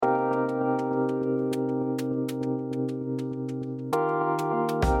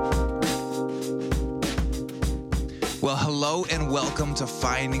Well, hello and welcome to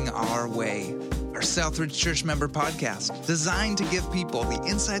Finding Our Way, our Southridge church member podcast designed to give people the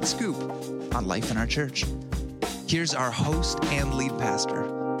inside scoop on life in our church. Here's our host and lead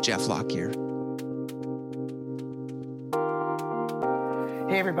pastor, Jeff Lockyer.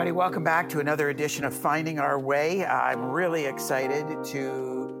 Hey everybody, welcome back to another edition of Finding Our Way. I'm really excited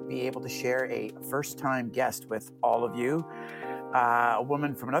to be able to share a first-time guest with all of you. A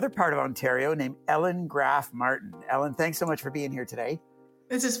woman from another part of Ontario named Ellen Graf-Martin. Ellen, thanks so much for being here today.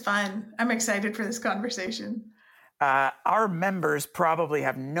 This is fun. I'm excited for this conversation. Our members probably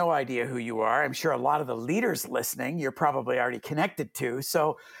have no idea who you are. I'm sure a lot of the leaders listening, you're probably already connected to.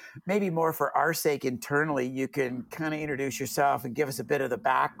 So maybe more for our sake internally, you can kind of introduce yourself and give us a bit of the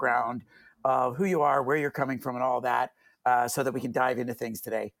background of who you are, where you're coming from and all that, so that we can dive into things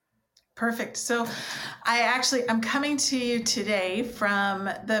today. Perfect. So I'm coming to you today from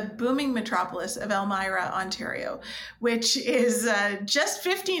the booming metropolis of Elmira, Ontario, which is just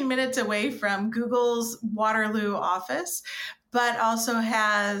 15 minutes away from Google's Waterloo office, but also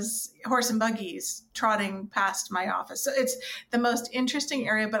has horse and buggies trotting past my office. So it's the most interesting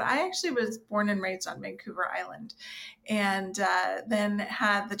area, but I actually was born and raised on Vancouver Island and then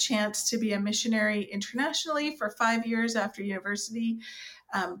had the chance to be a missionary internationally for 5 years after university.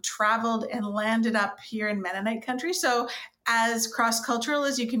 Traveled and landed up here in Mennonite country. So as cross-cultural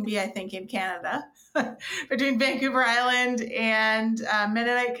as you can be, I think, in Canada, between Vancouver Island and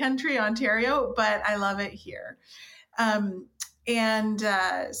Mennonite country, Ontario, but I love it here.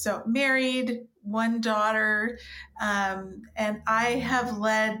 So married, one daughter, and I have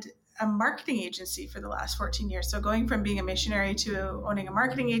led a marketing agency for the last 14 years. So going from being a missionary to owning a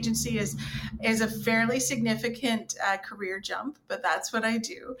marketing agency is a fairly significant career jump, but that's what I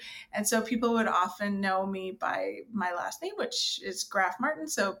do. And so people would often know me by my last name, which is Graf-Martin.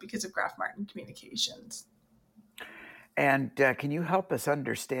 So because of Graf-Martin Communications. And can you help us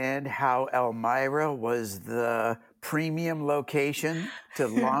understand how Elmira was the premium location to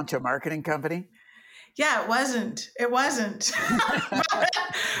launch a marketing company? Yeah, it wasn't.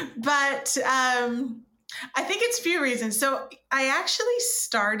 but I think it's a few reasons. So I actually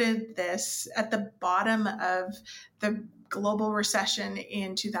started this at the bottom of the global recession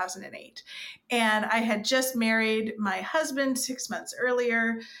in 2008. And I had just married my husband 6 months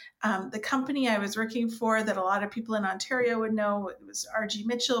earlier. The company I was working for that a lot of people in Ontario would know, it was R.G.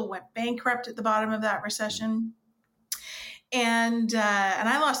 Mitchell, went bankrupt at the bottom of that recession. And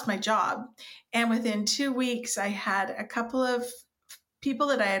I lost my job. And within 2 weeks, I had a couple of people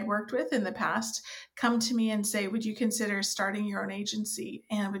that I had worked with in the past come to me and say, would you consider starting your own agency?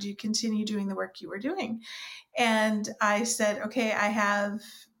 And would you continue doing the work you were doing? And I said, okay, I have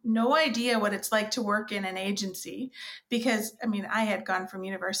no idea what it's like to work in an agency because, I had gone from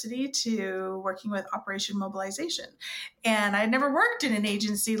university to working with Operation Mobilization. And I'd never worked in an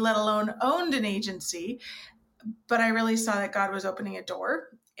agency, let alone owned an agency. But I really saw that God was opening a door.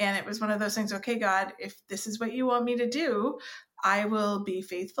 And it was one of those things, okay, God, if this is what you want me to do, I will be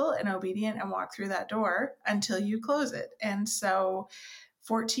faithful and obedient and walk through that door until you close it. And so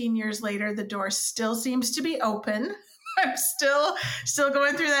 14 years later, the door still seems to be open. I'm still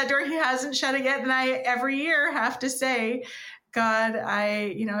going through that door. He hasn't shut it yet. And I, every year, have to say, God,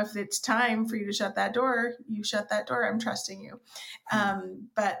 if it's time for you to shut that door, you shut that door. I'm trusting you.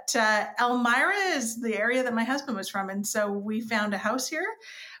 But Elmira is the area that my husband was from. And so we found a house here.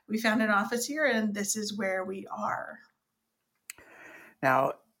 We found an office here, and this is where we are.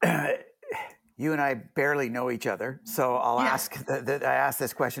 Now, you and I barely know each other, so I ask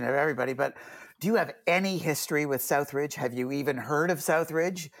this question of everybody, but do you have any history with Southridge? Have you even heard of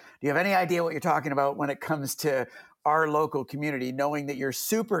Southridge? Do you have any idea what you're talking about when it comes to our local community, knowing that you're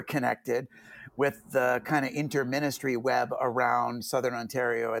super connected with the kind of inter-ministry web around Southern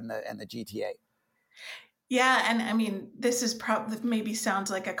Ontario and the GTA? Yeah. And this is probably maybe sounds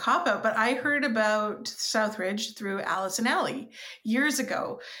like a cop-out, but I heard about Southridge through Alice and Allie years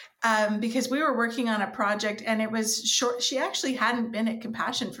ago because we were working on a project and it was short. She actually hadn't been at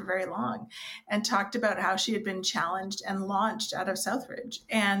Compassion for very long and talked about how she had been challenged and launched out of Southridge.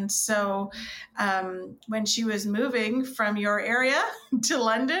 And so when she was moving from your area to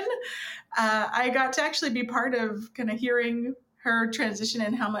London, I got to actually be part of kind of hearing her transition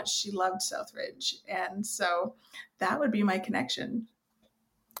and how much she loved Southridge. And so that would be my connection.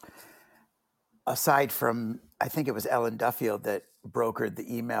 Aside from, I think it was Ellen Duffield that brokered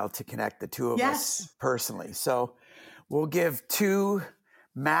the email to connect the two of us personally. So we'll give two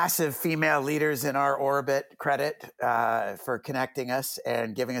massive female leaders in our orbit credit for connecting us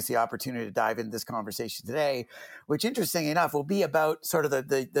and giving us the opportunity to dive into this conversation today, which, interesting enough, will be about sort of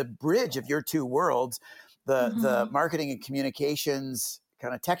the bridge of your two worlds. the marketing and communications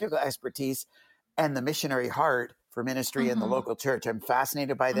kind of technical expertise and the missionary heart for ministry in the local church. I'm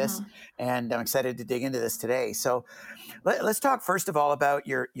fascinated by this, and I'm excited to dig into this today. So let's talk first of all about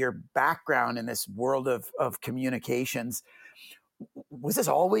your background in this world of communications. Was this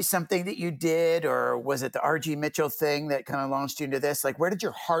always something that you did, or was it the R.G. Mitchell thing that kind of launched you into this? Like, where did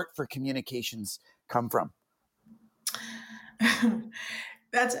your heart for communications come from?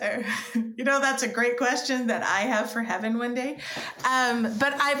 That's a great question that I have for heaven one day.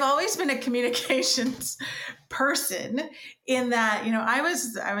 But I've always been a communications person in that, I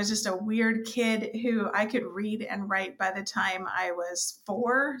was just a weird kid who I could read and write by the time I was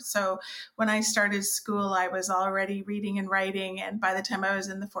 4. So when I started school, I was already reading and writing. And by the time I was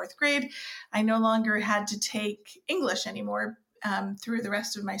in the 4th grade, I no longer had to take English anymore. Through the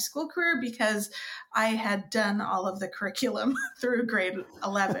rest of my school career because I had done all of the curriculum through grade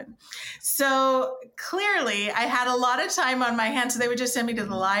 11. So clearly I had a lot of time on my hands. So they would just send me to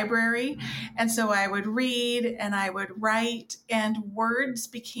the library. And so I would read and I would write, and words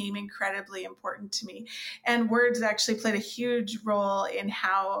became incredibly important to me. And words actually played a huge role in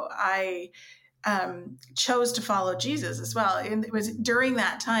how I chose to follow Jesus as well. And it was during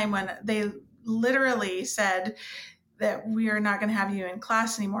that time when they literally said that we are not going to have you in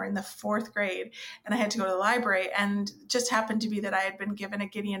class anymore in the 4th grade. And I had to go to the library, and just happened to be that I had been given a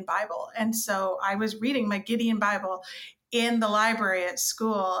Gideon Bible. And so I was reading my Gideon Bible in the library at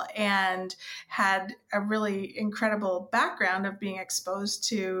school and had a really incredible background of being exposed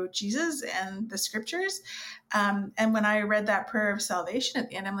to Jesus and the scriptures. And when I read that prayer of salvation at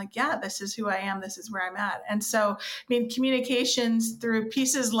the end, I'm like, yeah, this is who I am. This is where I'm at. And so, communications through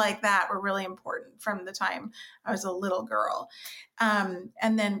pieces like that were really important from the time I was a little girl.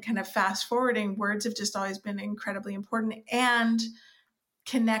 And then kind of fast forwarding, words have just always been incredibly important, and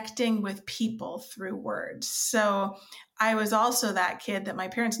connecting with people through words. So I was also that kid that my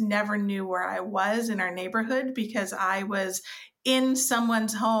parents never knew where I was in our neighborhood because I was in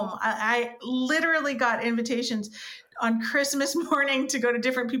someone's home. I literally got invitations on Christmas morning to go to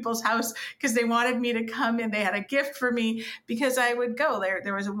different people's house because they wanted me to come in. They had a gift for me because I would go there.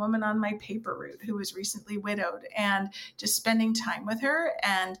 There was a woman on my paper route who was recently widowed, and just spending time with her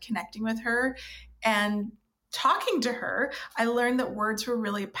and connecting with her and talking to her, I learned that words were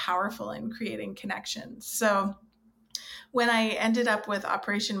really powerful in creating connections. So when I ended up with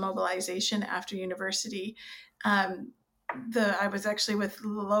Operation Mobilization after university, I was actually with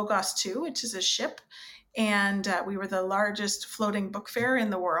Logos 2, which is a ship. And we were the largest floating book fair in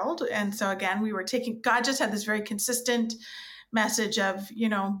the world. And so again, God just had this very consistent message of,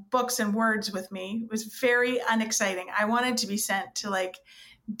 books and words with me. It was very unexciting. I wanted to be sent to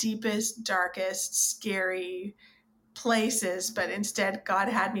deepest, darkest, scary places, but instead God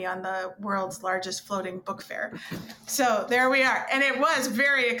had me on the world's largest floating book fair. So there we are. And it was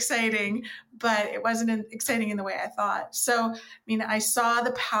very exciting, but it wasn't exciting in the way I thought. So, I saw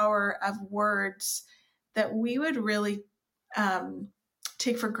the power of words that we would really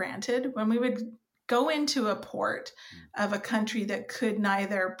take for granted when we would go into a port of a country that could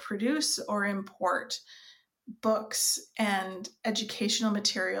neither produce or import books and educational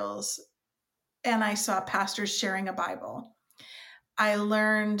materials. And I saw pastors sharing a Bible. I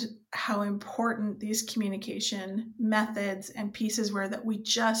learned how important these communication methods and pieces were that we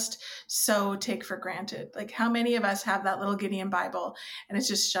just so take for granted. Like, how many of us have that little Gideon Bible and it's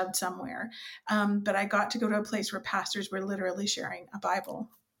just shoved somewhere? But I got to go to a place where pastors were literally sharing a Bible,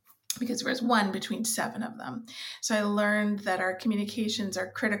 because there was one between 7 of them. So I learned that our communications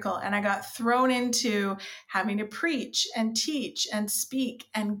are critical, and I got thrown into having to preach and teach and speak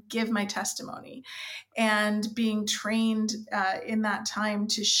and give my testimony, and being trained in that time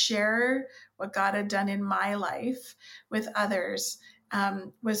to share what God had done in my life with others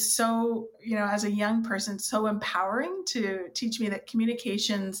was so, as a young person, so empowering to teach me that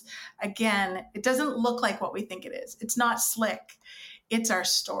communications, again, it doesn't look like what we think it is. It's not slick. It's our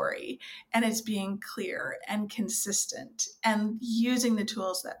story, and it's being clear and consistent and using the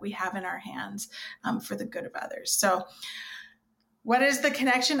tools that we have in our hands for the good of others. So what is the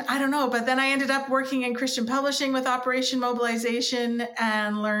connection? I don't know. But then I ended up working in Christian publishing with Operation Mobilization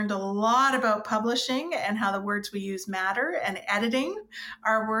and learned a lot about publishing and how the words we use matter, and editing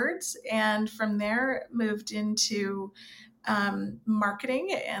our words. And from there moved into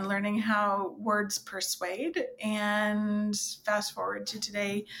marketing and learning how words persuade. And fast forward to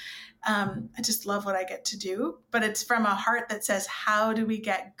today, I just love what I get to do, but it's from a heart that says, how do we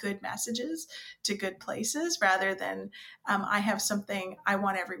get good messages to good places, rather than I have something I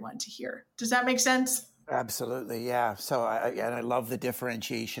want everyone to hear. Does that make sense? Absolutely. Yeah. So I love the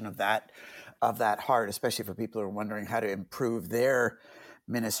differentiation of that. of that heart, especially for people who are wondering how to improve their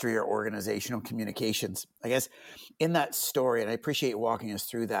ministry or organizational communications. I guess in that story, and I appreciate you walking us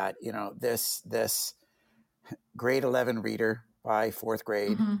through that, this grade 11 reader by fourth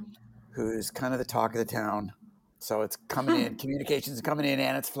grade, who's kind of the talk of the town. So it's coming in, communications is coming in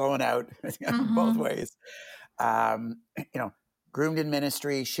and it's flowing out both ways. Groomed in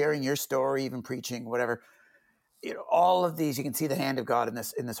ministry, sharing your story, even preaching, whatever. All of these, you can see the hand of God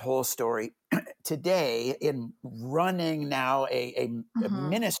in this whole story. Today, in running now a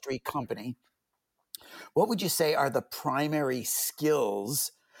ministry company, what would you say are the primary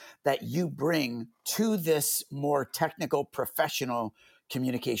skills that you bring to this more technical, professional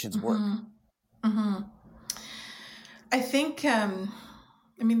communications work? I think,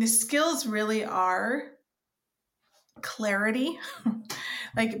 the skills really are clarity,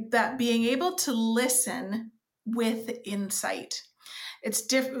 like that, being able to listen with insight. It's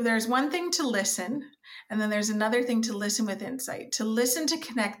different. There's one thing to listen, and then there's another thing to listen with insight, to listen, to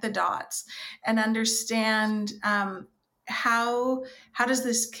connect the dots and understand how does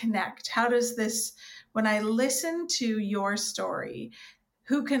this connect? How does this, when I listen to your story,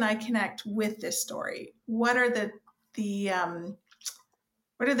 who can I connect with this story? What are the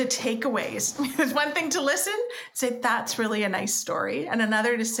takeaways? It's one thing to listen, say, that's really a nice story. And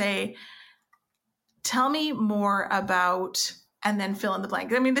another to say, tell me more about, and then fill in the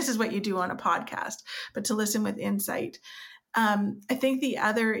blank. This is what you do on a podcast, but to listen with insight. I think the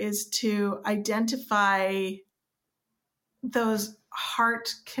other is to identify those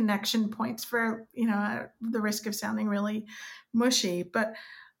heart connection points for, the risk of sounding really mushy, but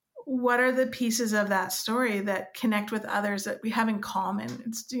what are the pieces of that story that connect with others that we have in common?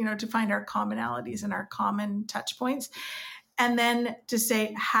 It's, to find our commonalities and our common touch points. And then to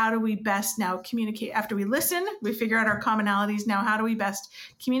say, how do we best now communicate? After we listen, we figure out our commonalities. Now, how do we best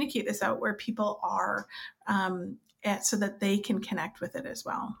communicate this out where people are, so that they can connect with it as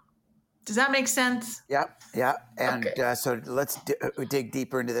well? Does that make sense? Yeah. And okay. So let's dig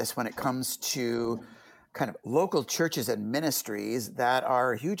deeper into this when it comes to kind of local churches and ministries that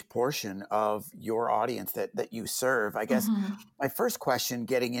are a huge portion of your audience that you serve. I guess my first question,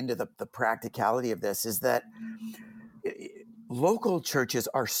 getting into the practicality of this, is that local churches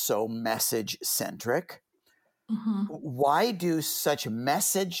are so message-centric. Why do such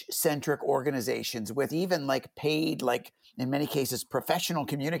message-centric organizations with even paid, in many cases, professional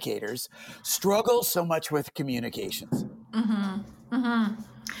communicators struggle so much with communications?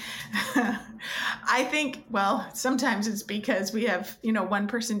 I think, sometimes it's because we have, one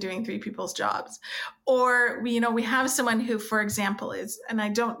person doing three people's jobs, or we have someone who, for example, and I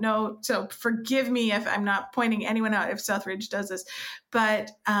don't know, so forgive me if I'm not pointing anyone out if Southridge does this,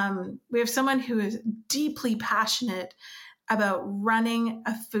 but we have someone who is deeply passionate about running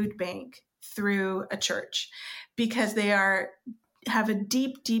a food bank through a church because they have a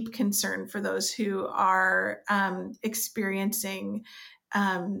deep, deep concern for those who are experiencing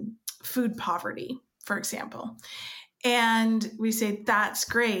food poverty, for example. And we say, that's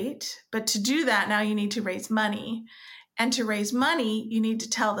great. But to do that, now you need to raise money. And to raise money, you need to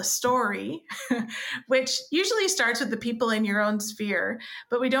tell the story, which usually starts with the people in your own sphere.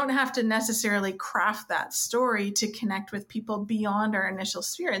 But we don't have to necessarily craft that story to connect with people beyond our initial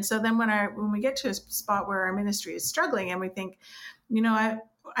sphere. And so then when we get to a spot where our ministry is struggling and we think, I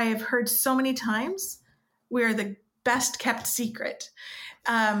have heard so many times we're the best kept secret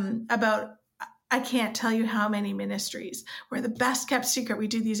about, I can't tell you how many ministries. We're the best kept secret. We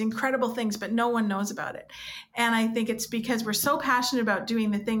do these incredible things, but no one knows about it. And I think it's because we're so passionate about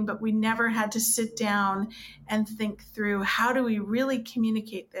doing the thing, but we never had to sit down and think through, how do we really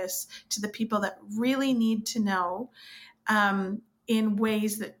communicate this to the people that really need to know in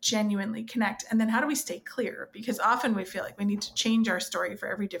ways that genuinely connect? And then how do we stay clear? Because often we feel like we need to change our story for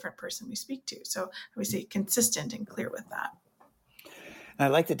every different person we speak to. So we stay consistent and clear with that. I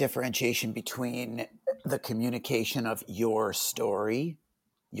like the differentiation between the communication of your story,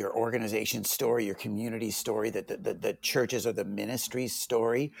 your organization's story, your community story, the churches or the ministry's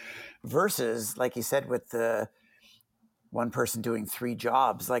story, versus, like you said, with the one person doing three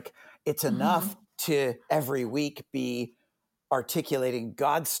jobs. It's enough to every week be articulating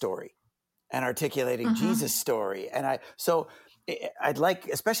God's story and articulating Jesus' story. And I'd like,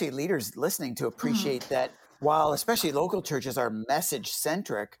 especially leaders listening, to appreciate that while especially local churches are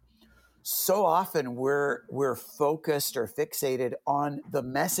message-centric, so often we're focused or fixated on the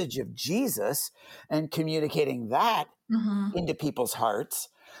message of Jesus and communicating that into people's hearts,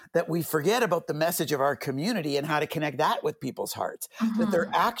 that we forget about the message of our community and how to connect that with people's hearts. That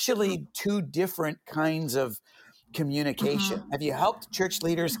they're actually two different kinds of communication. Have you helped church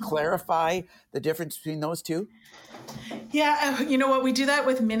leaders clarify the difference between those two? Yeah, you know what? We do that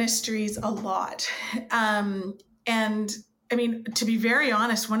with ministries a lot. And I mean, to be very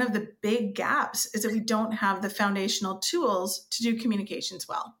honest, one of the big gaps is that we don't have the foundational tools to do communications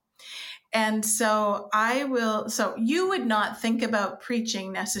well. And so you would not think about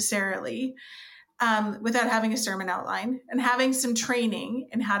preaching necessarily without having a sermon outline and having some training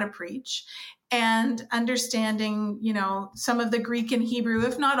in how to preach and understanding, some of the Greek and Hebrew,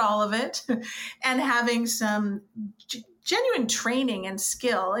 if not all of it, and having some genuine training and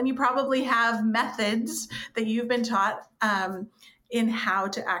skill. And you probably have methods that you've been taught in how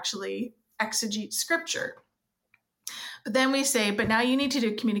to actually exegete scripture. But then we say, but now you need to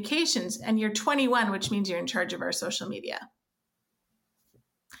do communications, and you're 21, which means you're in charge of our social media.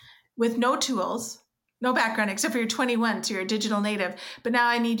 With no tools, no background, except for you're 21, so you're a digital native. But now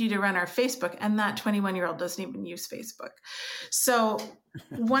I need you to run our Facebook, and that 21-year-old doesn't even use Facebook. So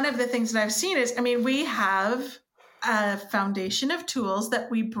one of the things that I've seen is, we have a foundation of tools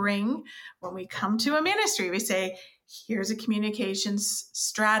that we bring when we come to a ministry. We say, here's a communications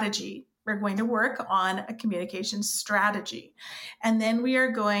strategy. We're going to work on a communications strategy. And then we are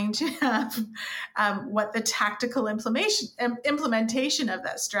going to have what the tactical implementation of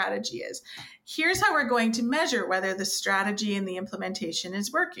that strategy is. Here's how we're going to measure whether the strategy and the implementation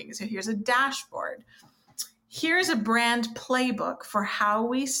is working. So here's a dashboard. Here's a brand playbook for how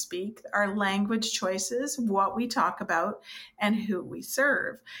we speak, our language choices, what we talk about, and who we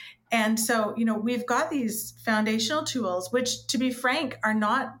serve. And so, we've got these foundational tools, which, to be frank, are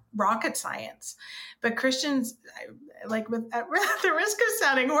not rocket science. But Christians, at the risk of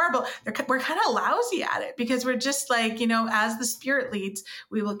sounding horrible, we're kind of lousy at it because we're just like, as the Spirit leads,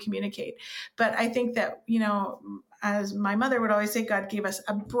 we will communicate. But I think that, as my mother would always say, God gave us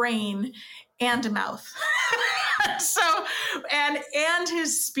a brain and a mouth. And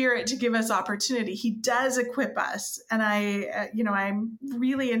his Spirit to give us opportunity. He does equip us. And I'm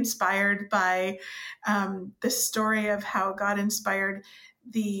really inspired by the story of how God inspired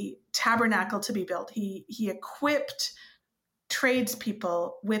the tabernacle to be built. He equipped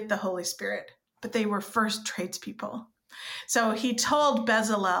tradespeople with the Holy Spirit, but they were first tradespeople. So he told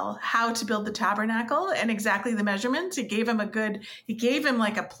Bezalel how to build the tabernacle and exactly the measurements. He gave him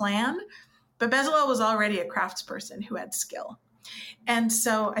like a plan. But Bezalel was already a craftsperson who had skill. And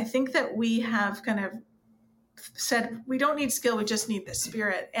so I think that we have kind of said, we don't need skill, we just need the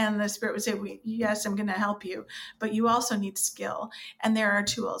Spirit. And the Spirit would say, yes, I'm going to help you, but you also need skill. And there are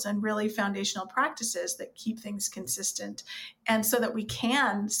tools and really foundational practices that keep things consistent. And so that we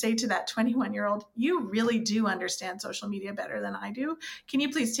can say to that 21-year-old, you really do understand social media better than I do. Can you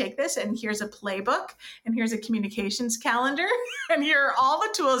please take this? And here's a playbook, and here's a communications calendar, and here are all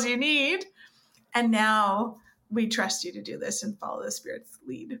the tools you need. And now we trust you to do this and follow the Spirit's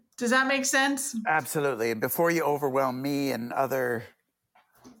lead. Does that make sense? Absolutely. And before you overwhelm me and other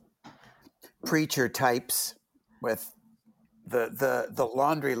preacher types with the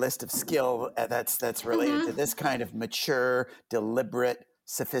laundry list of skill that's related to this kind of mature, deliberate,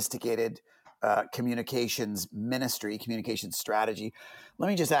 sophisticated communications ministry, communications strategy, let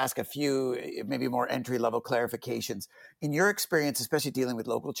me just ask a few maybe more entry-level clarifications. In your experience, especially dealing with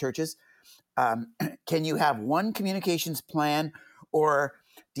local churches, can you have one communications plan, or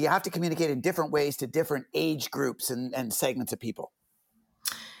do you have to communicate in different ways to different age groups and segments of people?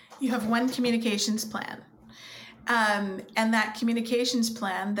 You have one communications plan. And that communications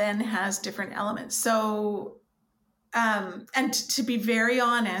plan then has different elements. So, and to be very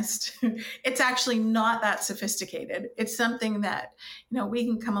honest, it's actually not that sophisticated. It's something that, we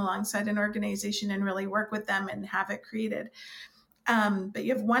can come alongside an organization and really work with them and have it created. But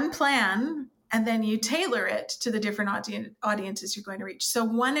you have one plan, and then you tailor it to the different audiences you're going to reach. So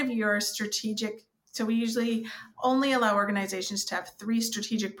so we usually only allow organizations to have 3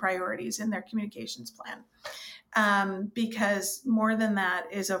 strategic priorities in their communications plan, because more than that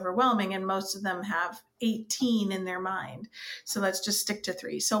is overwhelming, and most of them have 18 in their mind. So let's just stick to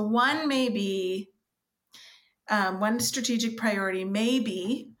 3. So one strategic priority may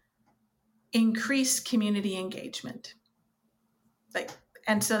be increase community engagement.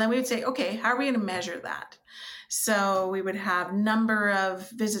 And so then we would say, okay, how are we going to measure that? So we would have number of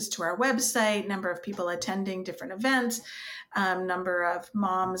visits to our website, number of people attending different events, number of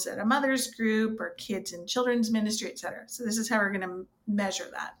moms at a mother's group or kids in children's ministry, et cetera. So this is how we're going to measure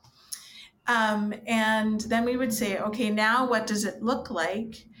that. And then we would say, okay, now what does it look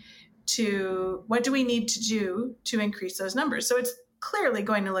like what do we need to do to increase those numbers? So clearly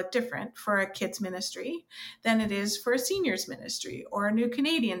going to look different for a kids ministry than it is for a seniors ministry or a New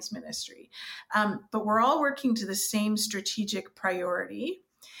Canadians ministry. But we're all working to the same strategic priority.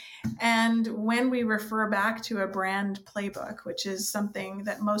 And when we refer back to a brand playbook, which is something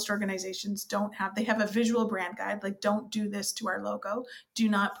that most organizations don't have, they have a visual brand guide, like don't do this to our logo. Do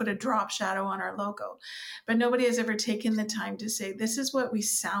not put a drop shadow on our logo. But nobody has ever taken the time to say, this is what we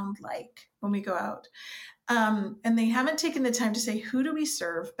sound like when we go out. And they haven't taken the time to say, who do we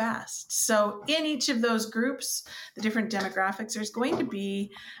serve best? So in each of those groups, the different demographics, there's going to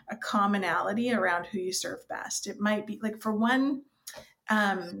be a commonality around who you serve best. It might be like for one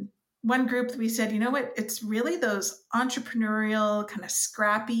group, we said, you know what, it's really those entrepreneurial, kind of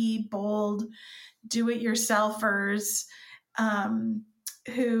scrappy, bold, do-it-yourselfers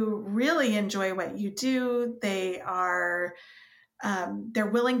who really enjoy what you do. They are they're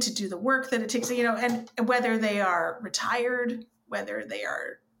willing to do the work that it takes, and whether they are retired, whether they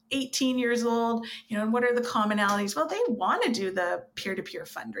are 18 years old, and what are the commonalities? Well, they want to do the peer-to-peer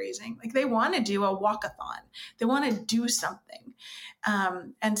fundraising. Like they want to do a walkathon. They want to do something.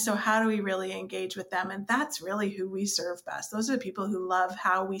 And so how do we really engage with them? And that's really who we serve best. Those are the people who love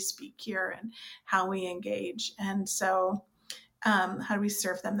how we speak here and how we engage. And so how do we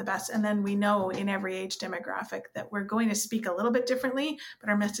serve them the best? And then we know in every age demographic that we're going to speak a little bit differently, but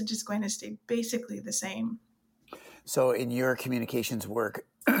our message is going to stay basically the same. So in your communications work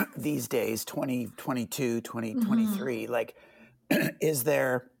these days, 2022, 2023, like, is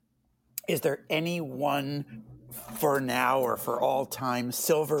there any one for now or for all time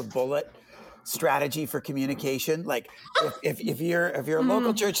silver bullet strategy for communication? Like if you're a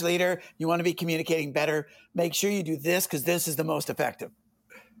local church leader, you want to be communicating better, make sure you do this because this is the most effective.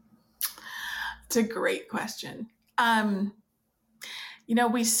 It's a great question.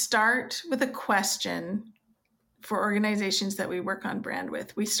 We start with a question for organizations that we work on brand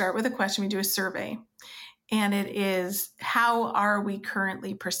with. We start with a question, we do a survey, and it is, how are we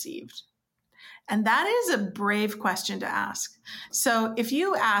currently perceived? And that is a brave question to ask. So if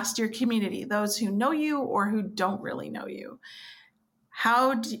you asked your community, those who know you or who don't really know you,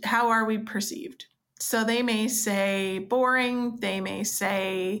 how are we perceived? So they may say boring, they may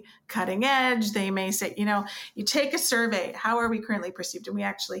say cutting edge, they may say, you take a survey, how are we currently perceived? And we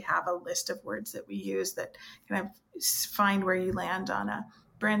actually have a list of words that we use that kind of find where you land on a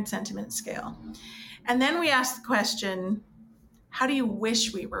brand sentiment scale. And then we ask the question, how do you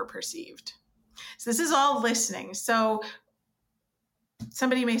wish we were perceived? So this is all listening. So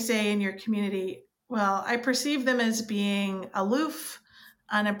somebody may say in your community, well, I perceive them as being aloof,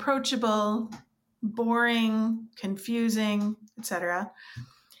 unapproachable, boring, confusing, etc.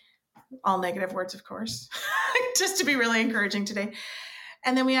 All negative words, of course, just to be really encouraging today.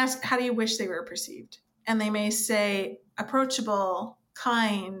 And then we ask, how do you wish they were perceived? And they may say approachable,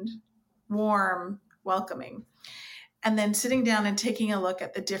 kind, warm, welcoming. And then sitting down and taking a look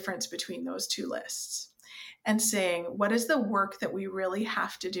at the difference between those two lists and saying, what is the work that we really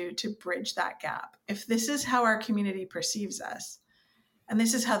have to do to bridge that gap? If this is how our community perceives us, and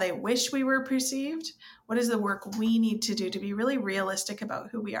this is how they wish we were perceived, what is the work we need to do to be really realistic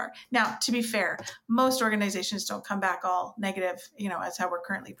about who we are? Now, to be fair, most organizations don't come back all negative, as how we're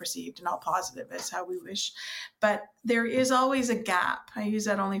currently perceived, and all positive as how we wish. But there is always a gap. I use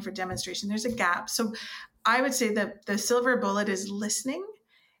that only for demonstration. There's a gap. So I would say that the silver bullet is listening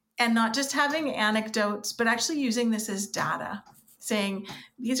and not just having anecdotes, but actually using this as data, saying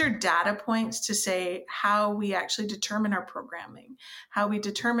these are data points to say how we actually determine our programming, how we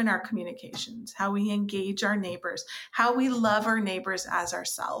determine our communications, how we engage our neighbors, how we love our neighbors as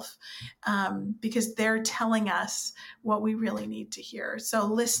ourselves, because they're telling us what we really need to hear. So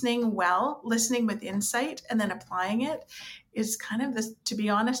listening well, listening with insight, and then applying it is kind of this, to be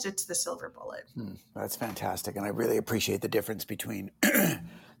honest, it's the silver bullet. That's fantastic. And I really appreciate the difference between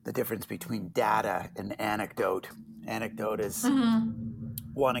data and anecdote. Anecdote is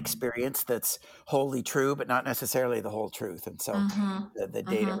one experience that's wholly true, but not necessarily the whole truth. And so the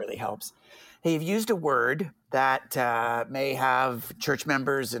data really helps. Hey, you've used a word that may have church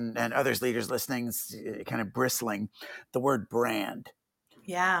members and others, leaders listening, kind of bristling, the word brand.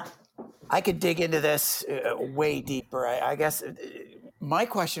 Yeah. I could dig into this way deeper. I guess my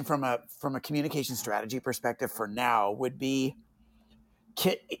question from a communication strategy perspective for now would be,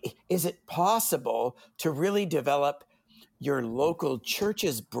 is it possible to really develop your local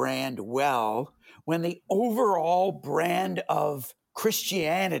church's brand well when the overall brand of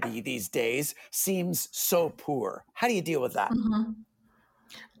Christianity these days seems so poor? How do you deal with that?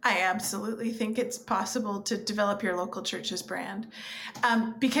 I absolutely think it's possible to develop your local church's brand.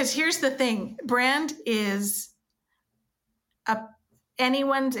 Because here's the thing, brand is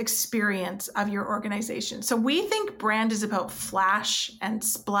anyone's experience of your organization. So we think brand is about flash and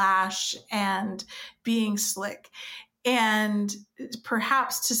splash and being slick. And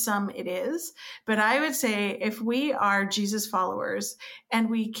perhaps to some it is, but I would say if we are Jesus followers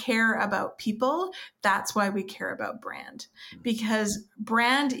and we care about people, that's why we care about brand, because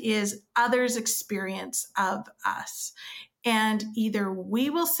brand is others' experience of us. And either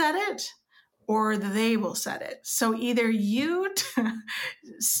we will set it or they will set it. So either you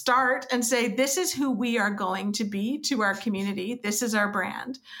start and say, this is who we are going to be to our community, this is our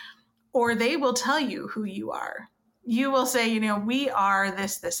brand, or they will tell you who you are. You will say, we are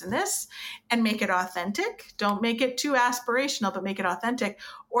this, this, and this, and make it authentic. Don't make it too aspirational, but make it authentic.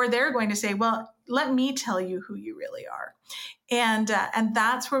 Or they're going to say, well, let me tell you who you really are. And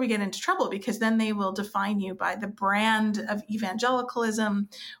that's where we get into trouble, because then they will define you by the brand of evangelicalism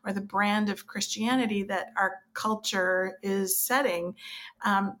or the brand of Christianity that our culture is setting.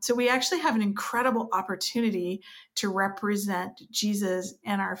 So we actually have an incredible opportunity to represent Jesus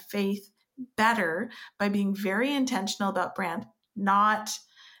and our faith better by being very intentional about brand, not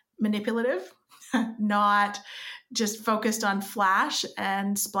manipulative, not just focused on flash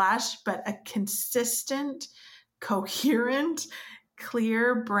and splash, but a consistent, coherent,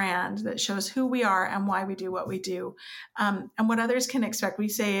 clear brand that shows who we are and why we do what we do, and what others can expect. We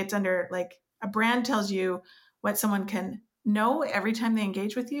say it's under, like, a brand tells you what someone can know every time they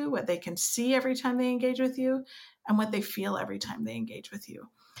engage with you, what they can see every time they engage with you, and what they feel every time they engage with you.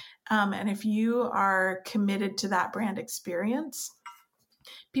 And if you are committed to that brand experience,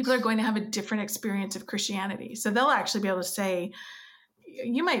 people are going to have a different experience of Christianity. So they'll actually be able to say,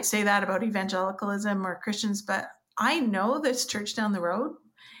 you might say that about evangelicalism or Christians, but I know this church down the road,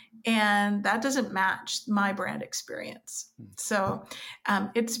 and that doesn't match my brand experience. So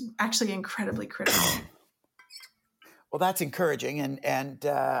it's actually incredibly critical. Well, that's encouraging. And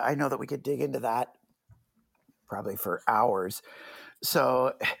I know that we could dig into that probably for hours.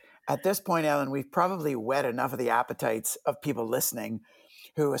 So at this point, Ellen, we've probably whet enough of the appetites of people listening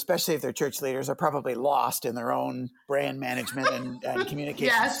who, especially if they're church leaders, are probably lost in their own brand management and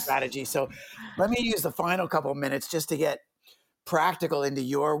communication strategy. So let me use the final couple of minutes just to get practical into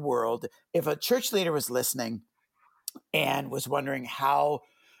your world. If a church leader was listening and was wondering how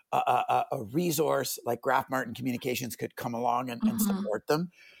a resource like Graf-Martin Communications could come along and support them,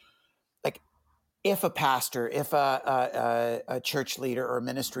 like, if a pastor, if a church leader or a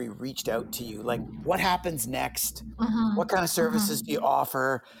ministry reached out to you, like, what happens next? What kind of services do you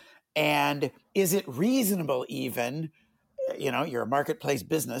offer? And is it reasonable even, you're a marketplace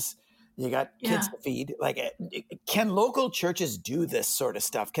business, you got kids to feed. Like, can local churches do this sort of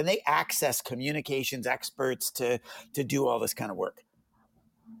stuff? Can they access communications experts to do all this kind of work?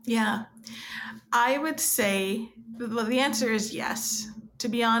 Yeah, I would say, well, the answer is yes. To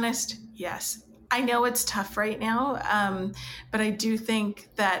be honest, yes. I know it's tough right now, but I do think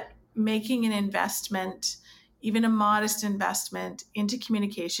that making an investment, even a modest investment into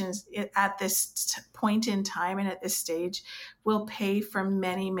communications at this point in time and at this stage, will pay for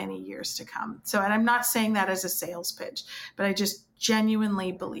many, many years to come. So, and I'm not saying that as a sales pitch, but I just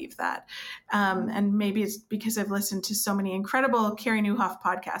genuinely believe that. And maybe it's because I've listened to so many incredible Carey Nieuwhof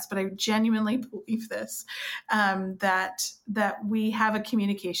podcasts, but I genuinely believe this, that we have a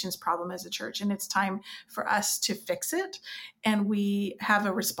communications problem as a church, and it's time for us to fix it. And we have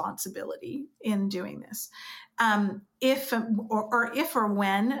a responsibility in doing this. If or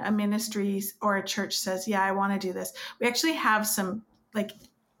when a ministry or a church says, yeah, I want to do this, we actually have some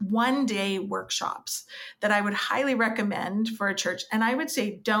one-day workshops that I would highly recommend for a church. And I would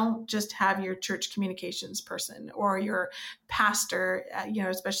say, don't just have your church communications person or your pastor,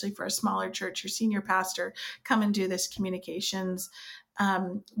 especially for a smaller church, your senior pastor, come and do this communications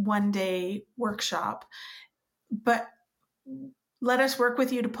one-day workshop. But let us work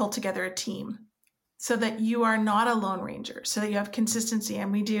with you to pull together a team, so that you are not a lone ranger, so that you have consistency.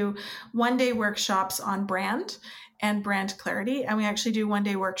 And we do one-day workshops on brand and brand clarity. And we actually do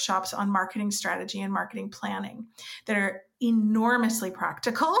one-day workshops on marketing strategy and marketing planning that are enormously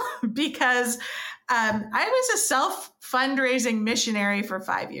practical, because I was a self-fundraising missionary for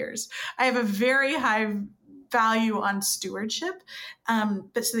 5 years. I have a very high value on stewardship.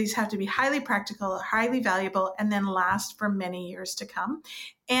 But so these have to be highly practical, highly valuable, and then last for many years to come.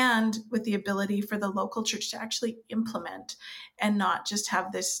 And with the ability for the local church to actually implement and not just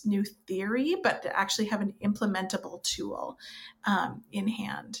have this new theory, but to actually have an implementable tool in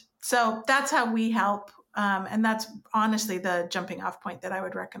hand. So that's how we help. And that's honestly the jumping off point that I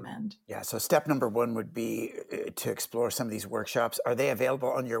would recommend. Yeah. So step number one would be to explore some of these workshops. Are they available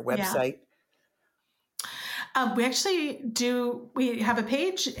on your website? We actually do. We have a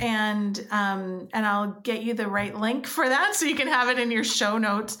page, and I'll get you the right link for that, so you can have it in your show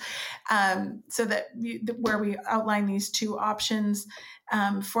notes, so that where we outline these two options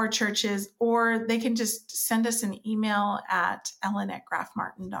for churches, or they can just send us an email at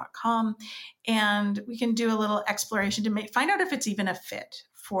ellen@grafmartin.com, and we can do a little exploration to find out if it's even a fit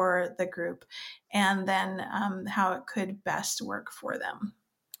for the group, and then how it could best work for them.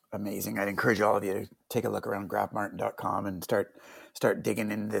 Amazing. I'd encourage all of you to take a look around grafmartin.com and start digging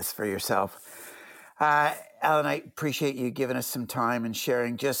into this for yourself. Ellen, I appreciate you giving us some time and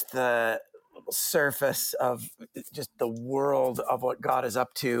sharing just the surface of just the world of what God is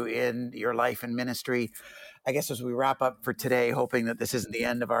up to in your life and ministry. I guess as we wrap up for today, hoping that this isn't the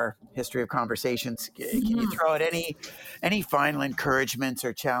end of our history of conversations, can you throw out any final encouragements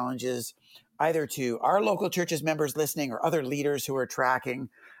or challenges, either to our local churches members listening or other leaders who are tracking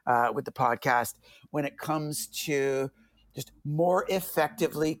with the podcast, when it comes to just more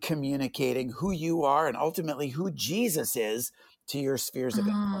effectively communicating who you are and ultimately who Jesus is to your spheres of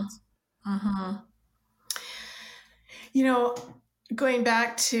influence? You know, going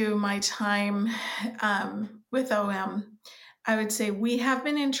back to my time with OM, I would say we have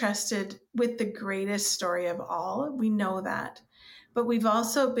been entrusted with the greatest story of all. We know that. But we've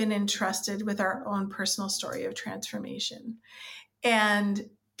also been entrusted with our own personal story of transformation. And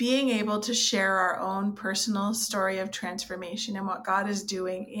being able to share our own personal story of transformation and what God is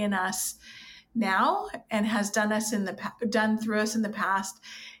doing in us now and has done through us in the past.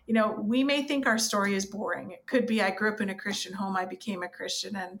 You know, we may think our story is boring. It could be, I grew up in a Christian home, I became a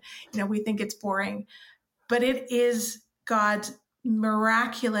Christian, and, you know, we think it's boring. But it is God's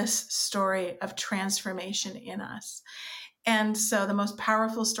miraculous story of transformation in us. And so the most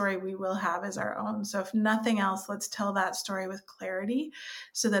powerful story we will have is our own. So if nothing else, let's tell that story with clarity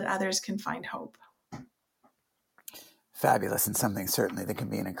so that others can find hope. Fabulous, and something certainly that can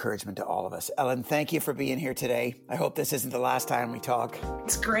be an encouragement to all of us. Ellen, thank you for being here today. I hope this isn't the last time we talk.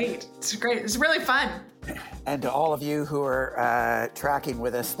 It's great. It's great. It's really fun. And to all of you who are tracking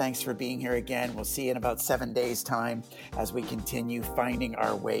with us, thanks for being here again. We'll see you in about 7 days' time as we continue finding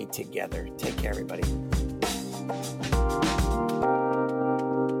our way together. Take care, everybody.